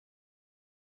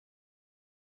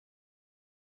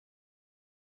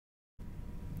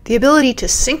The ability to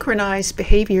synchronize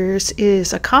behaviors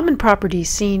is a common property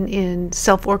seen in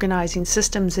self-organizing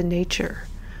systems in nature.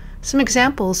 Some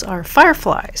examples are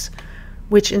fireflies,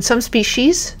 which in some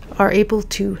species are able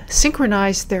to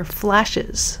synchronize their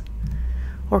flashes,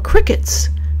 or crickets,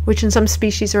 which in some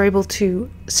species are able to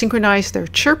synchronize their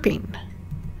chirping.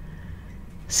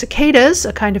 Cicadas,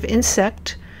 a kind of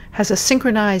insect, has a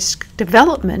synchronized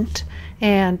development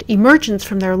and emergence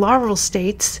from their larval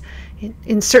states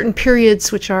in certain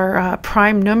periods which are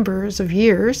prime numbers of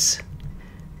years.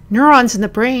 Neurons in the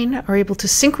brain are able to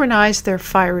synchronize their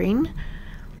firing.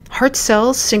 Heart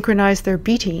cells synchronize their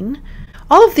beating.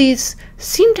 All of these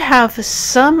seem to have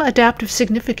some adaptive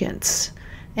significance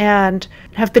and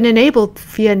have been enabled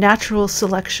via natural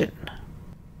selection.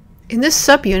 In this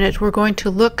subunit, we're going to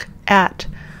look at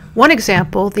one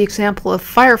example, the example of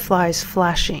fireflies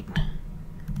flashing.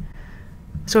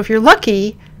 So if you're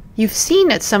lucky, you've seen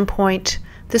at some point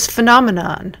this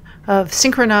phenomenon of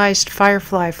synchronized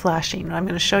firefly flashing. I'm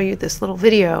going to show you this little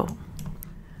video.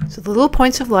 So the little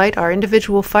points of light are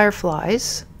individual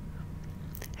fireflies,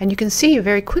 and you can see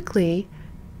very quickly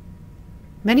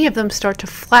many of them start to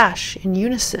flash in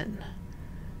unison.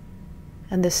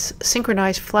 And this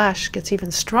synchronized flash gets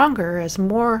even stronger as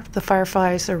more of the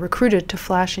fireflies are recruited to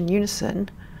flash in unison.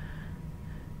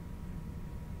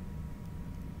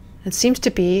 It seems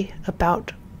to be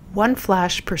about 1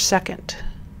 flash per second.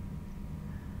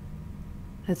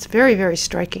 It's very, very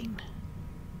striking.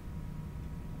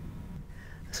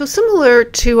 So similar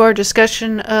to our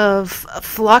discussion of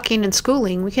flocking and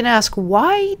schooling, we can ask,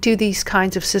 why do these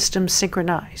kinds of systems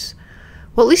synchronize?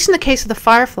 Well, at least in the case of the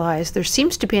fireflies, there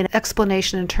seems to be an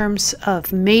explanation in terms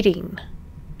of mating.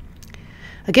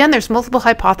 Again, there's multiple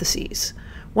hypotheses.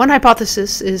 One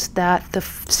hypothesis is that the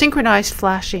synchronized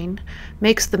flashing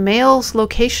makes the male's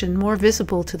location more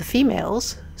visible to the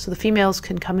females, so the females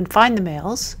can come and find the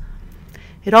males.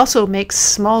 It also makes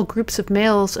small groups of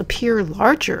males appear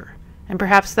larger, and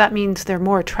perhaps that means they're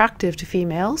more attractive to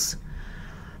females.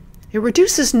 It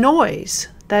reduces noise,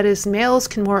 that is, males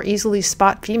can more easily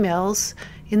spot females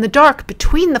in the dark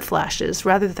between the flashes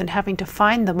rather than having to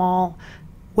find them all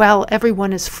while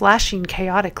everyone is flashing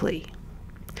chaotically.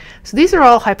 So these are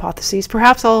all hypotheses.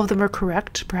 Perhaps all of them are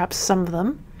correct, perhaps some of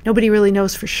them. Nobody really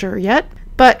knows for sure yet,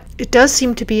 but it does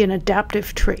seem to be an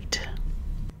adaptive trait.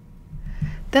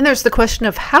 Then there's the question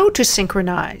of how to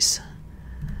synchronize.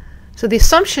 So the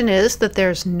assumption is that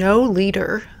there's no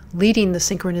leader leading the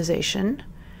synchronization.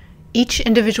 Each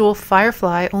individual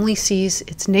firefly only sees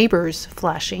its neighbors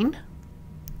flashing.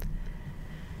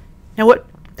 Now what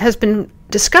has been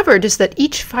discovered is that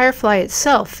each firefly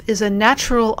itself is a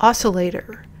natural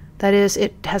oscillator. That is,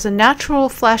 it has a natural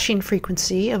flashing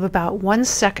frequency of about 1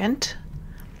 second.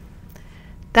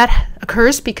 That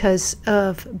occurs because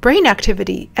of brain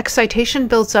activity. Excitation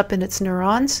builds up in its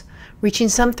neurons, reaching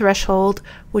some threshold,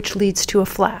 which leads to a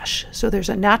flash. So there's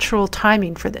a natural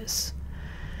timing for this.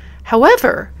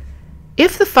 However,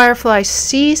 if the firefly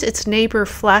sees its neighbor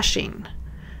flashing,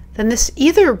 then this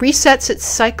either resets its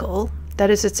cycle, that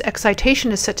is, its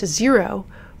excitation is set to 0,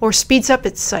 or speeds up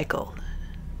its cycle,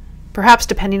 perhaps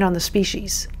depending on the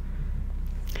species.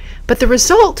 But the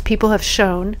result, people have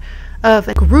shown, of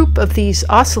a group of these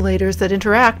oscillators that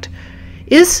interact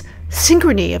is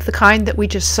synchrony of the kind that we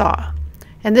just saw.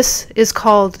 And this is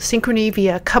called synchrony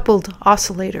via coupled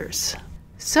oscillators.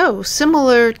 So,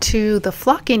 similar to the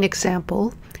flocking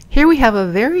example, here we have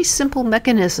a very simple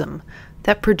mechanism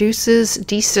that produces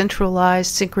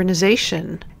decentralized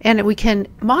synchronization, and we can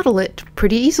model it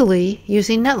pretty easily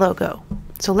using Netlogo.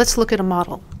 So let's look at a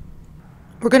model.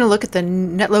 We're going to look at the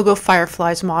Netlogo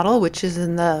Fireflies model, which is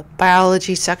in the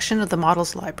biology section of the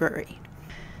models library.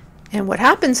 And what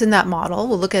happens in that model,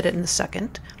 we'll look at it in a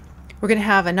second. We're going to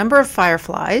have a number of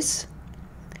fireflies.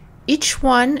 Each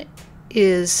one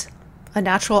is a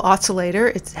natural oscillator.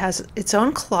 It has its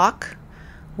own clock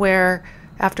where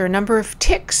after a number of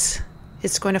ticks,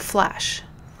 it's going to flash.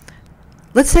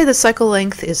 Let's say the cycle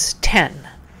length is 10.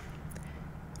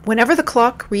 Whenever the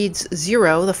clock reads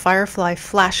 0, the firefly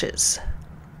flashes.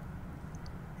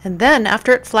 And then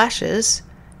after it flashes,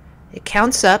 it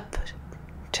counts up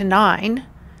to 9,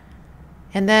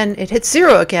 and then it hits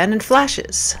 0 again and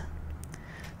flashes.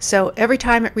 So every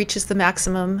time it reaches the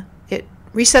maximum, it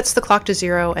resets the clock to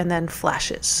 0 and then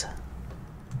flashes.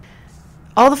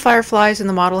 All the fireflies in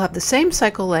the model have the same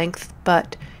cycle length,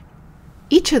 but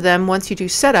each of them, once you do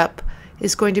setup,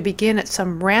 is going to begin at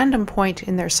some random point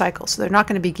in their cycle. So they're not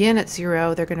going to begin at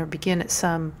 0, they're going to begin at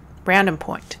some random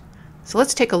point. So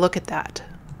let's take a look at that.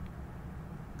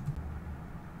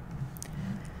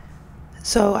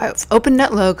 So I've opened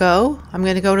Netlogo. I'm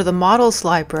going to go to the models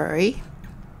library.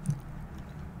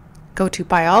 go to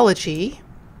Biology,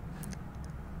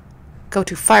 go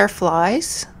to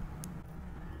Fireflies,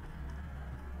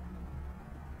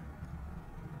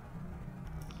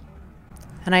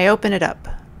 and I open it up.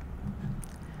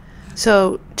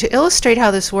 So to illustrate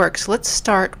how this works, let's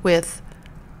start with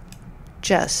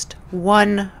just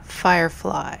one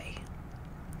firefly.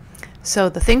 So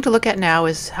the thing to look at now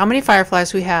is how many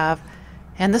fireflies we have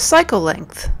and the cycle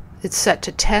length. It's set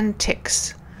to 10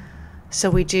 ticks. So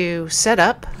we do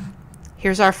setup.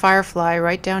 Here's our firefly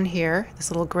right down here, this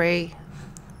little gray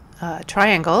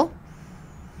triangle.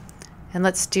 And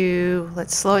let's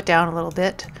slow it down a little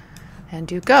bit and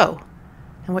do go.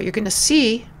 And what you're going to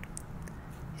see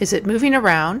is it moving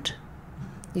around.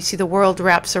 You see the world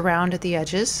wraps around at the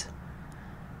edges.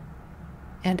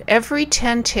 And every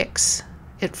 10 ticks,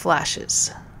 it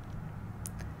flashes.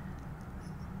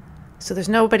 So there's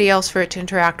nobody else for it to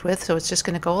interact with, so it's just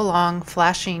going to go along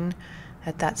flashing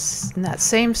at in that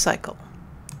same cycle.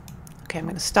 Okay, I'm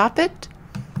going to stop it.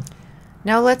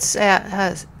 Now let's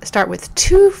start with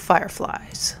 2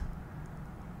 fireflies.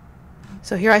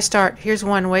 So here I start. Here's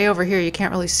one way over here. You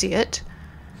can't really see it.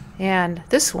 And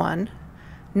this one,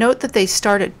 note that they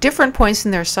start at different points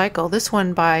in their cycle. This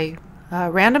one, by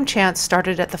random chance,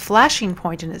 started at the flashing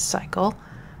point in its cycle.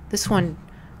 This one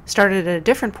started at a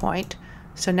different point.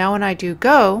 So now when I do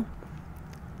go,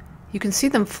 you can see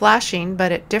them flashing,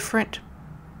 but at different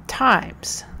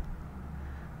times.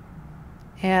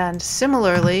 And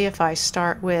similarly, if I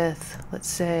start with, let's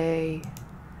say,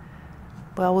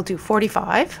 well, we'll do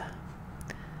 45.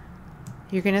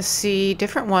 You're going to see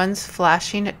different ones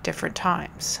flashing at different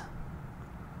times.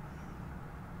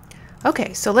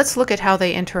 Okay, so let's look at how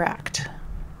they interact.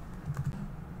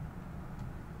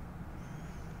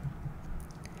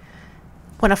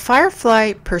 When a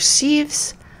firefly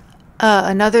perceives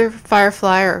another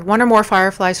firefly or one or more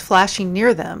fireflies flashing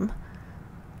near them,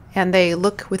 and they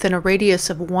look within a radius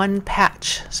of 1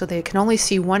 patch, so they can only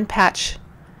see 1 patch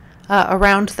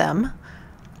around them,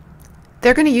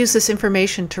 they're going to use this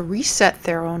information to reset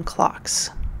their own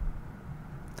clocks.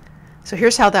 So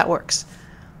here's how that works.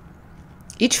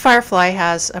 Each firefly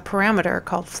has a parameter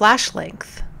called flash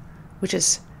length, which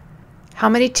is how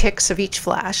many ticks of each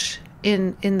flash.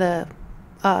 In the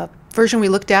version we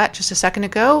looked at just a second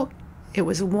ago, it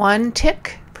was 1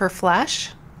 tick per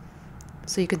flash.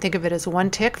 So you can think of it as 1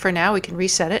 tick for now. We can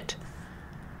reset it.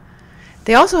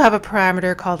 They also have a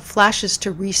parameter called flashes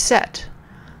to reset,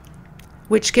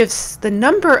 which gives the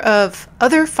number of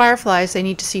other fireflies they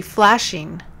need to see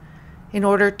flashing in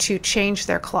order to change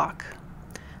their clock.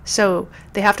 So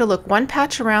they have to look 1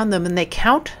 patch around them, and they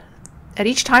count, at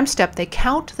each time step, they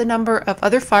count the number of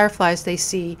other fireflies they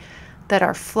see that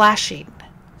are flashing.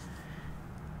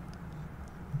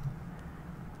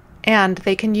 And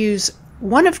they can use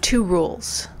one of 2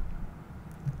 rules.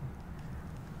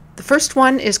 The first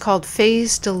one is called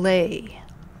phase delay.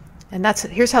 And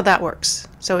here's how that works.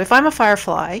 So if I'm a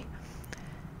firefly,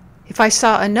 if I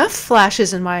saw enough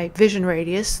flashes in my vision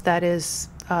radius, that is,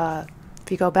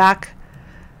 if you go back,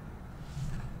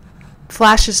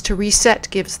 flashes to reset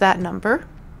gives that number.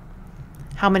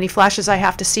 How many flashes I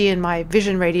have to see in my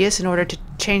vision radius in order to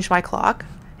change my clock.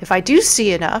 If I do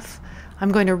see enough,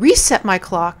 I'm going to reset my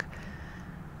clock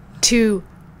to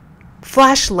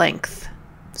flash length.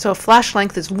 So if flash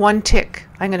length is 1 tick,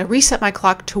 I'm going to reset my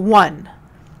clock to 1.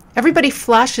 Everybody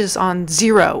flashes on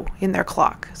 0 in their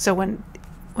clock. So when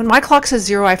my clock says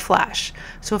 0, I flash.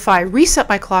 So if I reset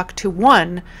my clock to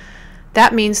 1,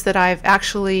 that means that I've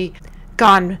actually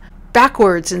gone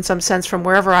backwards in some sense from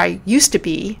wherever I used to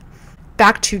be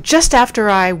back to just after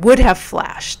I would have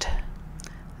flashed.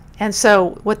 And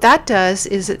so what that does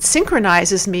is it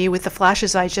synchronizes me with the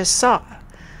flashes I just saw,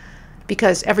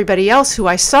 because everybody else who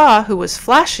I saw who was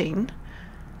flashing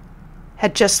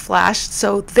had just flashed,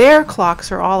 so their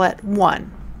clocks are all at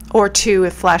 1, or 2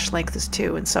 if flash length is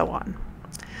 2, and so on.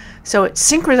 So it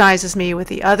synchronizes me with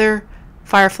the other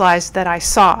fireflies that I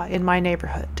saw in my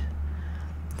neighborhood.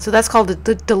 So that's called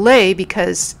a delay,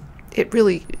 because it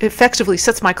really effectively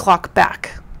sets my clock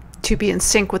back to be in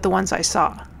sync with the ones I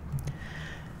saw.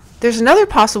 There's another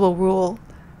possible rule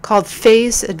called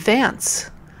phase advance,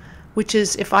 which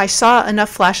is if I saw enough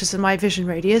flashes in my vision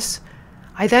radius,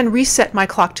 I then reset my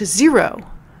clock to 0.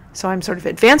 So I'm sort of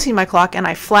advancing my clock and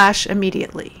I flash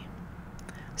immediately.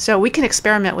 So we can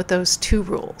experiment with those 2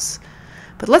 rules.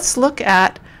 But let's look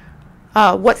at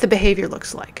what the behavior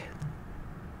looks like.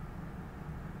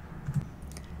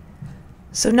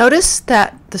 So notice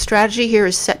that the strategy here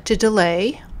is set to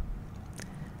delay.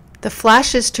 The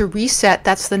flashes to reset,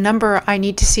 that's the number I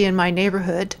need to see in my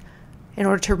neighborhood in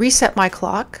order to reset my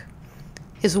clock,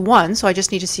 is 1, so I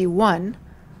just need to see 1.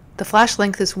 the flash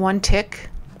length is 1 tick.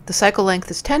 The cycle length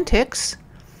is 10 ticks.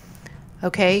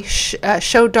 Okay,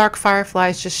 show dark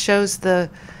fireflies just shows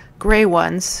the gray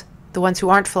ones, the ones who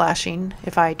aren't flashing.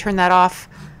 If I turn that off,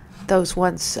 those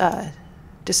ones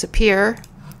disappear.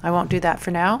 I won't do that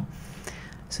for now.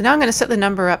 So now I'm going to set the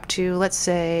number up to, let's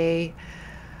say,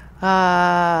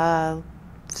 around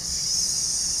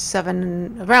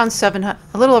 700,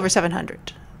 a little over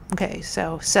 700. Okay,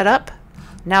 so set up.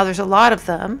 Now there's a lot of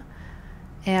them.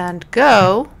 And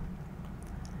go.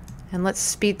 And let's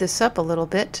speed this up a little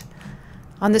bit.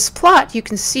 On this plot, you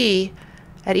can see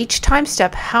at each time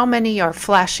step how many are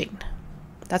flashing.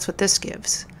 That's what this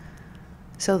gives.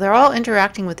 So they're all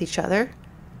interacting with each other.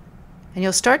 And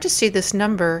you'll start to see this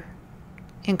number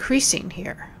increasing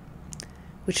here,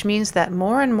 which means that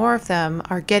more and more of them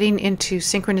are getting into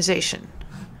synchronization.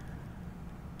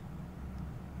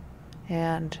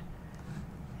 And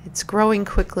it's growing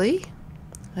quickly.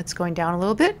 It's going down a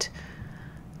little bit.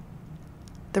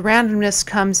 The randomness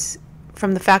comes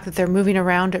from the fact that they're moving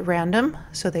around at random,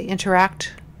 so they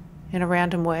interact in a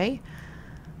random way.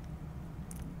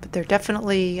 But they're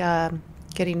definitely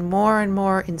getting more and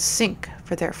more in sync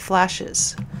for their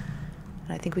flashes. And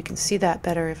I think we can see that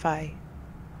better if I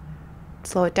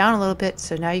slow it down a little bit.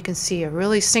 So now you can see a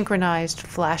really synchronized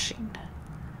flashing.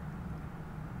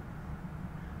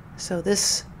 So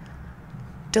this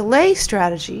delay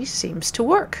strategy seems to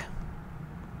work.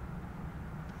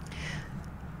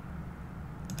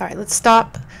 All right, let's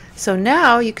stop. So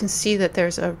now you can see that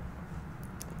there's a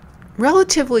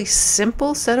relatively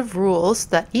simple set of rules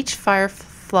that each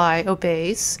firefly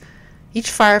obeys. Each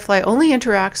firefly only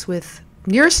interacts with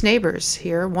nearest neighbors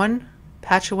here, one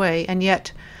patch away, and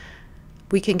yet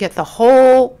we can get the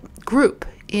whole group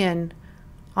in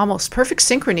almost perfect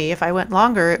synchrony. If I went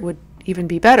longer, it would even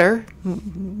be better.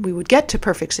 We would get to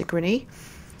perfect synchrony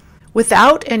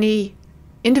without any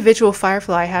individual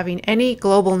firefly having any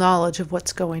global knowledge of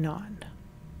what's going on.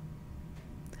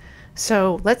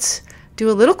 So let's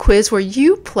do a little quiz where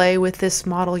you play with this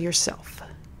model yourself.